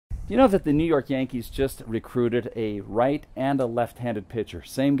You know that the New York Yankees just recruited a right and a left-handed pitcher.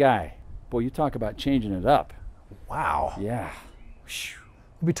 Same guy. Boy, you talk about changing it up. Wow. Yeah.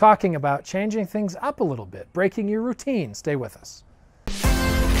 We'll be talking about changing things up a little bit, breaking your routine. Stay with us.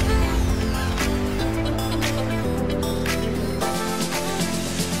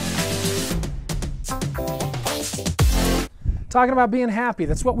 Talking about being happy,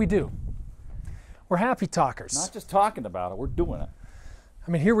 that's what we do. We're happy talkers. Not just talking about it, we're doing it. I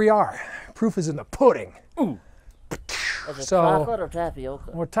mean, here we are. Proof is in the pudding. Ooh. Is it So- chocolate or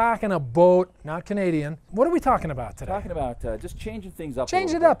tapioca? We're talking about, not Canadian. What are we talking about today? Talking about just changing things up Change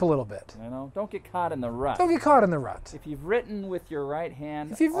a it little up a little bit. bit. You know, don't get caught in the rut. Don't get caught in the rut. If you've written with your right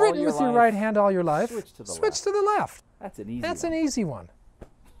hand If you've all written with your life, right hand all your life, switch to the switch left. to the left. That's an easy That's one. an easy one.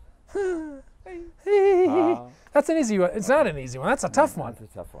 That's an easy one. It's not an easy one. That's a tough one.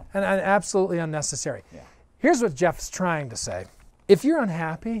 That's a tough one. And absolutely unnecessary. Yeah. Here's what Jeff's trying to say. If you're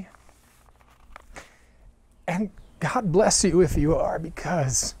unhappy, and God bless you if you are,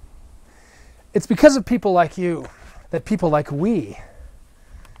 because it's because of people like you that people like we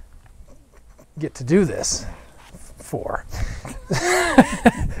get to do this for.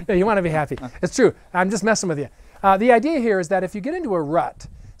 Yeah, you want to be happy. It's true. I'm just messing with you. The idea here is that if you get into a rut,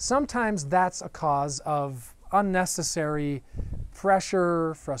 sometimes that's a cause of unnecessary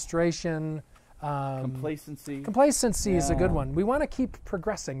pressure, frustration. Complacency. Complacency is a good Yeah. one. We want to keep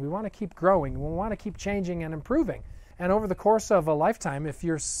progressing. We want to keep growing. We want to keep changing and improving. And over the course of a lifetime, if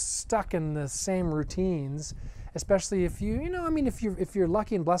you're stuck in the same routines, especially if if you're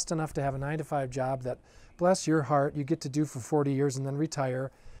lucky and blessed enough to have a 9-to-5 job that, bless your heart, you get to do for 40 years and then retire.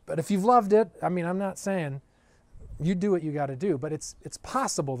 But if you've loved it, I mean, I'm not saying you do what you got to do, but it's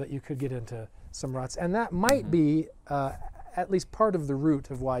possible that you could get into some ruts, and that might be at least part of the root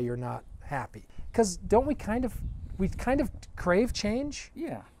of why you're not happy. Because don't we kind of crave change?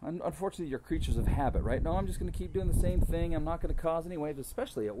 Yeah. Unfortunately, you're creatures of habit, right? No, I'm just going to keep doing the same thing. I'm not going to cause any waves,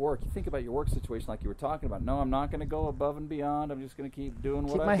 especially at work. You think about your work situation like you were talking about. No, I'm not going to go above and beyond. I'm just going to keep doing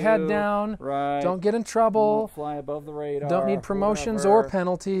what I do. Keep my head down. Right. Don't get in trouble. Don't fly above the radar. Don't need promotions whatever. or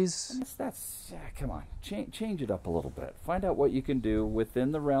penalties. Come on. Change it up a little bit. Find out what you can do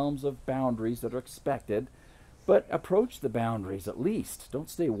within the realms of boundaries that are expected. But approach the boundaries at least. Don't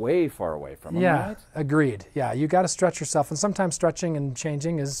stay way far away from them, Yeah, right? agreed. Yeah, you got to stretch yourself, and sometimes stretching and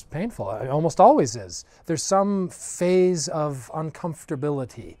changing is painful. It almost always is. There's some phase of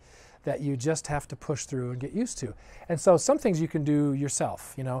uncomfortability that you just have to push through and get used to. And so some things you can do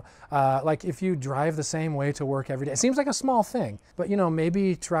yourself, like if you drive the same way to work every day. It seems like a small thing, but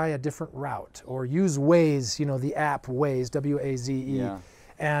maybe try a different route or use Waze, the app Waze, W-A-Z-E. Yeah.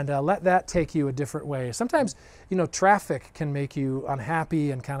 And let that take you a different way. Sometimes, traffic can make you unhappy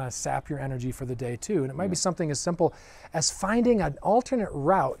and kind of sap your energy for the day too. And it might be something as simple as finding an alternate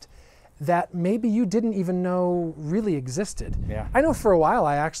route that maybe you didn't even know really existed. Yeah. I know for a while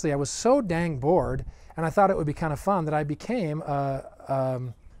I was so dang bored, and I thought it would be kind of fun that I became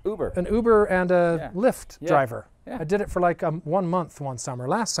Uber. an Uber and a Lyft driver. Yeah. I did it for like 1 month one summer,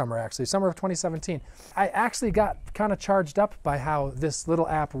 last summer actually, summer of 2017. I actually got kind of charged up by how this little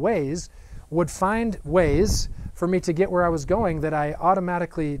app Waze would find ways for me to get where I was going that I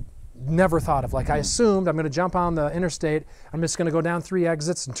automatically never thought of. Like I assumed I'm going to jump on the interstate, I'm just going to go down 3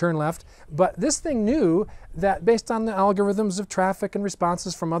 exits and turn left. But this thing knew that based on the algorithms of traffic and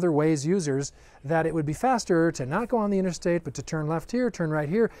responses from other Waze users, that it would be faster to not go on the interstate, but to turn left here, turn right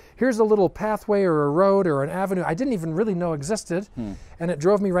here. Here's a little pathway or a road or an avenue I didn't even really know existed. And it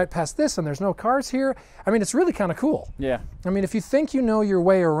drove me right past this, and there's no cars here. I mean, it's really kind of cool. Yeah. I mean, if you think you know your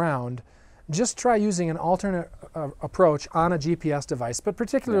way around, just try using an alternate approach on a GPS device, but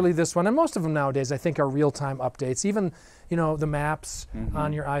particularly this one. And most of them nowadays, I think, are real-time updates. Even, the maps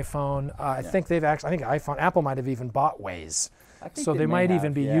on your iPhone. I think Apple might have even bought Waze. So they might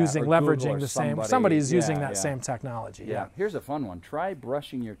even be leveraging the same. Somebody's using that same technology. Yeah. Here's a fun one. Try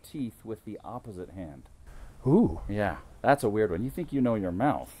brushing your teeth with the opposite hand. Ooh. Yeah. That's a weird one. You think you know your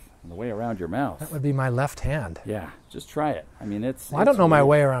mouth and the way around your mouth. That would be my left hand. Yeah. Just try it. I mean, it's. Well, I don't know my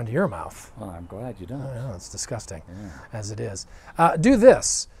way around your mouth. Well, I'm glad you don't. I know, it's disgusting as it is. Do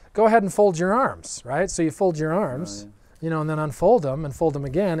this. Go ahead and fold your arms, right? So you fold your arms, and then unfold them and fold them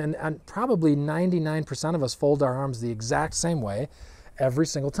again. And probably 99% of us fold our arms the exact same way every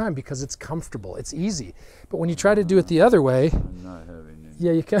single time because it's comfortable. It's easy. But when you try to do it the other way, I'm not having it.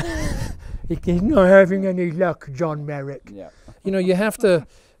 yeah, you can't. You're not having any luck, John Merrick. Yeah. You have to.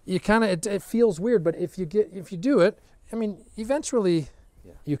 You kind of. It feels weird, but if you do it, I mean, eventually,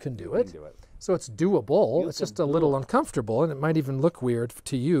 you can do it. So it's doable. It's just a little uncomfortable, and it might even look weird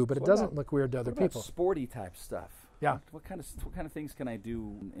to you, but it doesn't look weird to other people. Sporty type stuff. Yeah. What kind of things can I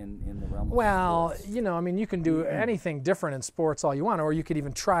do in the realm of Well, sports? you know, I mean, you can do anything different in sports all you want, or you could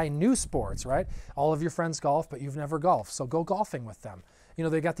even try new sports, right? All of your friends golf, but you've never golfed, so go golfing with them. You know,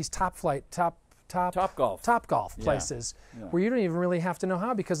 they got these top golf places where you don't even really have to know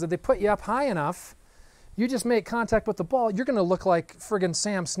how, because if they put you up high enough, you just make contact with the ball, you're going to look like friggin'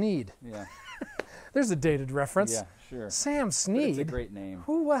 Sam Snead. Yeah. There's a dated reference. Yeah, sure. Sam Snead. It's a great name.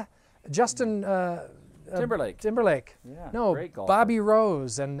 Who? Justin Timberlake. Timberlake. Yeah, No, great golfer. Bobby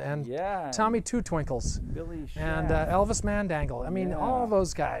Rose and Tommy Two Twinkles Billy Schaff. and Elvis Mandangle. I mean, Yeah. all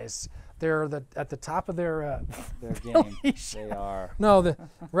those guys. They're at the top of their Their game. They are. No,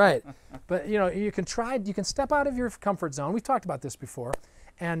 right. But you know, you can step out of your comfort zone. We've talked about this before,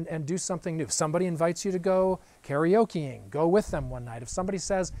 and do something new. If somebody invites you to go karaokeing, go with them one night. If somebody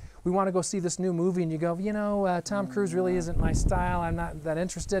says, we want to go see this new movie, and you go, you know, Tom Cruise really isn't my style, I'm not that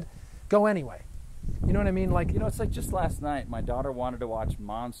interested, go anyway. You know what I mean? Like, You know, it's like just last night, my daughter wanted to watch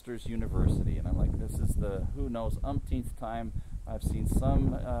Monsters University, and I'm like, this is the who knows umpteenth time I've seen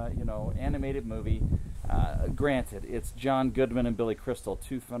some, you know, animated movie. Granted, it's John Goodman and Billy Crystal,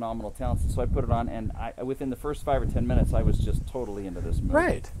 two phenomenal talents. So I put it on, and within the first 5 or 10 minutes, I was just totally into this movie.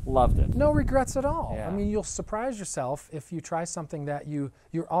 Right. Loved it. no regrets at all. Yeah. I mean, you'll surprise yourself if you try something that you're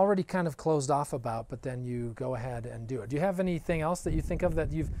already kind of closed off about, but then you go ahead and do it. Do you have anything else that you think of that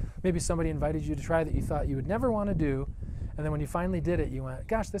maybe somebody invited you to try that you thought you would never want to do, and then when you finally did it, you went,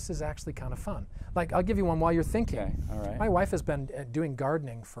 gosh, this is actually kind of fun. Like, I'll give you one while you're thinking. Okay, all right. My wife has been doing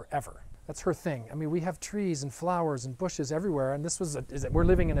gardening forever. That's her thing. I mean, we have trees and flowers and bushes everywhere, and we're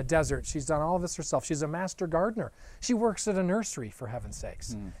living in a desert. She's done all this herself. She's a master gardener. She works at a nursery, for heaven's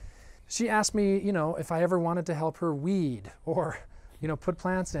sakes. She asked me, you know, if I ever wanted to help her weed or, you know, put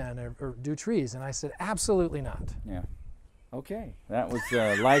plants in or do trees, and I said, absolutely not. Yeah. Okay. That was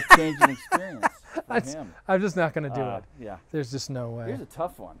a life-changing experience for him. I'm just not going to do it. Yeah. There's just no way. Here's a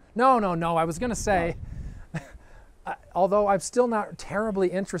tough one. No. I was going to say, although I'm still not terribly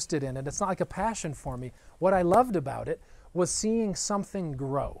interested in it, it's not like a passion for me. What I loved about it was seeing something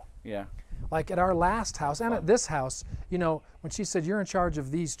grow. Yeah. Like at our last house and at this house, you know, when she said, you're in charge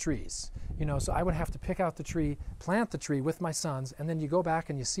of these trees, you know, so I would have to pick out the tree, plant the tree with my sons, and then you go back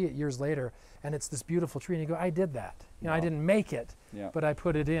and you see it years later, and it's this beautiful tree, and you go, I did that. You know, I didn't make it, but I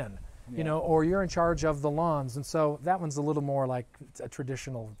put it in. You know, or you're in charge of the lawns, and so that one's a little more like a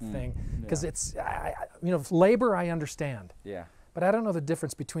traditional thing, because it's, you know, labor I understand. Yeah. But I don't know the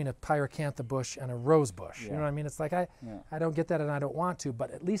difference between a pyracantha bush and a rose bush. You know what I mean? It's like I don't get that, and I don't want to,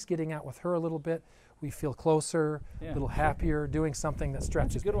 but at least getting out with her a little bit, we feel closer, a little happier, doing something that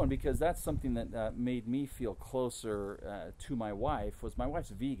stretches. It's a good one, because that's something that made me feel closer to my wife. Was my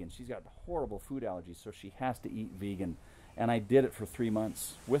wife's vegan. She's got horrible food allergies, so she has to eat vegan. And I did it for 3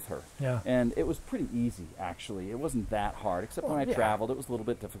 months with her. Yeah. And it was pretty easy, actually. It wasn't that hard, except when I traveled. It was a little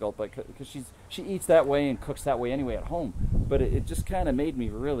bit difficult, but because she eats that way and cooks that way anyway at home. But it just kind of made me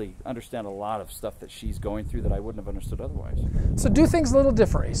really understand a lot of stuff that she's going through that I wouldn't have understood otherwise. So do things a little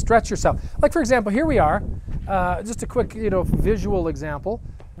differently. Stretch yourself. Like, for example, here we are. Just a quick, you know, visual example.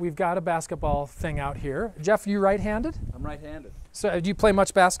 We've got a basketball thing out here. Jeff, you right-handed? I'm right-handed. So do you play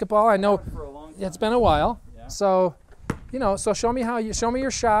much basketball? I know for a long time. It's been a while. Yeah. So, you know, so show me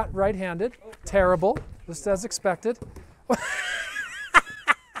your shot right-handed. Okay. Terrible, just as expected.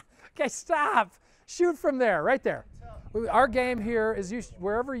 Okay, stop. Shoot from there, right there. Our game here is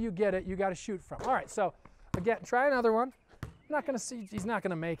wherever you get it, you got to shoot from. All right, so again, try another one. I'm not going to see. He's not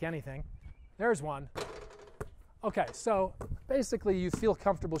going to make anything. There's one. Okay, so basically you feel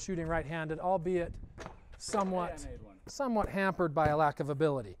comfortable shooting right-handed, albeit somewhat hampered by a lack of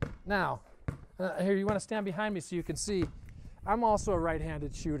ability. Now, here, you want to stand behind me so you can see. I'm also a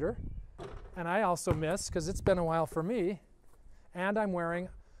right-handed shooter, and I also miss because it's been a while for me, and I'm wearing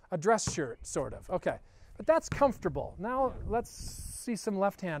a dress shirt, sort of. Okay, but that's comfortable. Now let's see some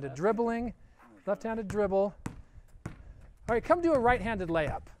left-handed dribbling, left-handed dribble. All right, come do a right-handed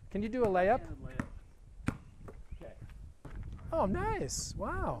layup. Can you do a layup? Okay. Oh, nice.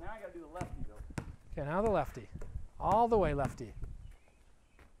 Wow. Now I got to do the lefty, though. Okay, now the lefty. All the way lefty.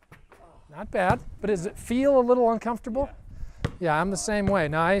 Not bad, but does it feel a little uncomfortable? Yeah, I'm the same way.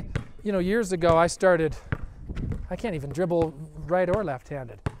 Now, years ago I can't even dribble right or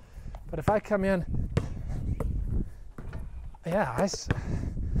left-handed. But if I come in, it's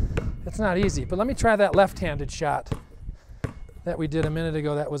not easy. But let me try that left-handed shot that we did a minute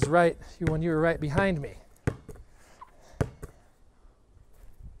ago that was right when you were right behind me.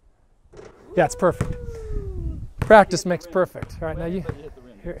 Yeah, it's perfect. Practice makes perfect. All right, now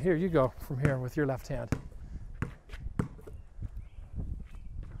here you go from here with your left hand.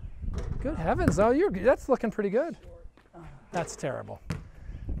 Good heavens! Oh, that's looking pretty good. That's terrible.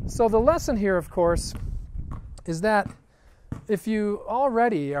 So the lesson here, of course, is that if you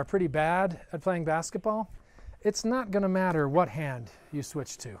already are pretty bad at playing basketball, it's not going to matter what hand you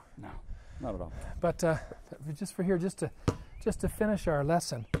switch to. No, not at all. But just to finish our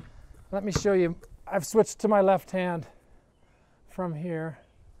lesson, let me show you. I've switched to my left hand from here.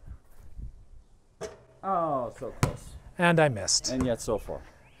 Oh, so close. And I missed. And yet so far.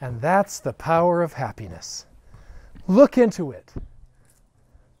 And that's the power of happiness. Look into it.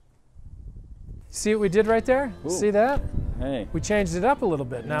 See what we did right there? Ooh. See that? Hey. We changed it up a little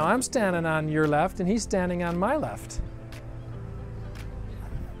bit. Now I'm standing on your left and he's standing on my left.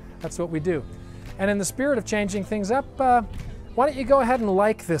 That's what we do. And in the spirit of changing things up, why don't you go ahead and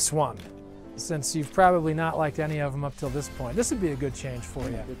like this one, since you've probably not liked any of them up till this point. This would be a good change for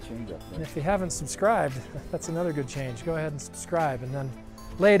you. Good change up there. And if you haven't subscribed, that's another good change. Go ahead and subscribe, and then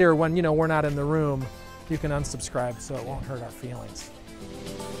later when we're not in the room, you can unsubscribe so it won't hurt our feelings.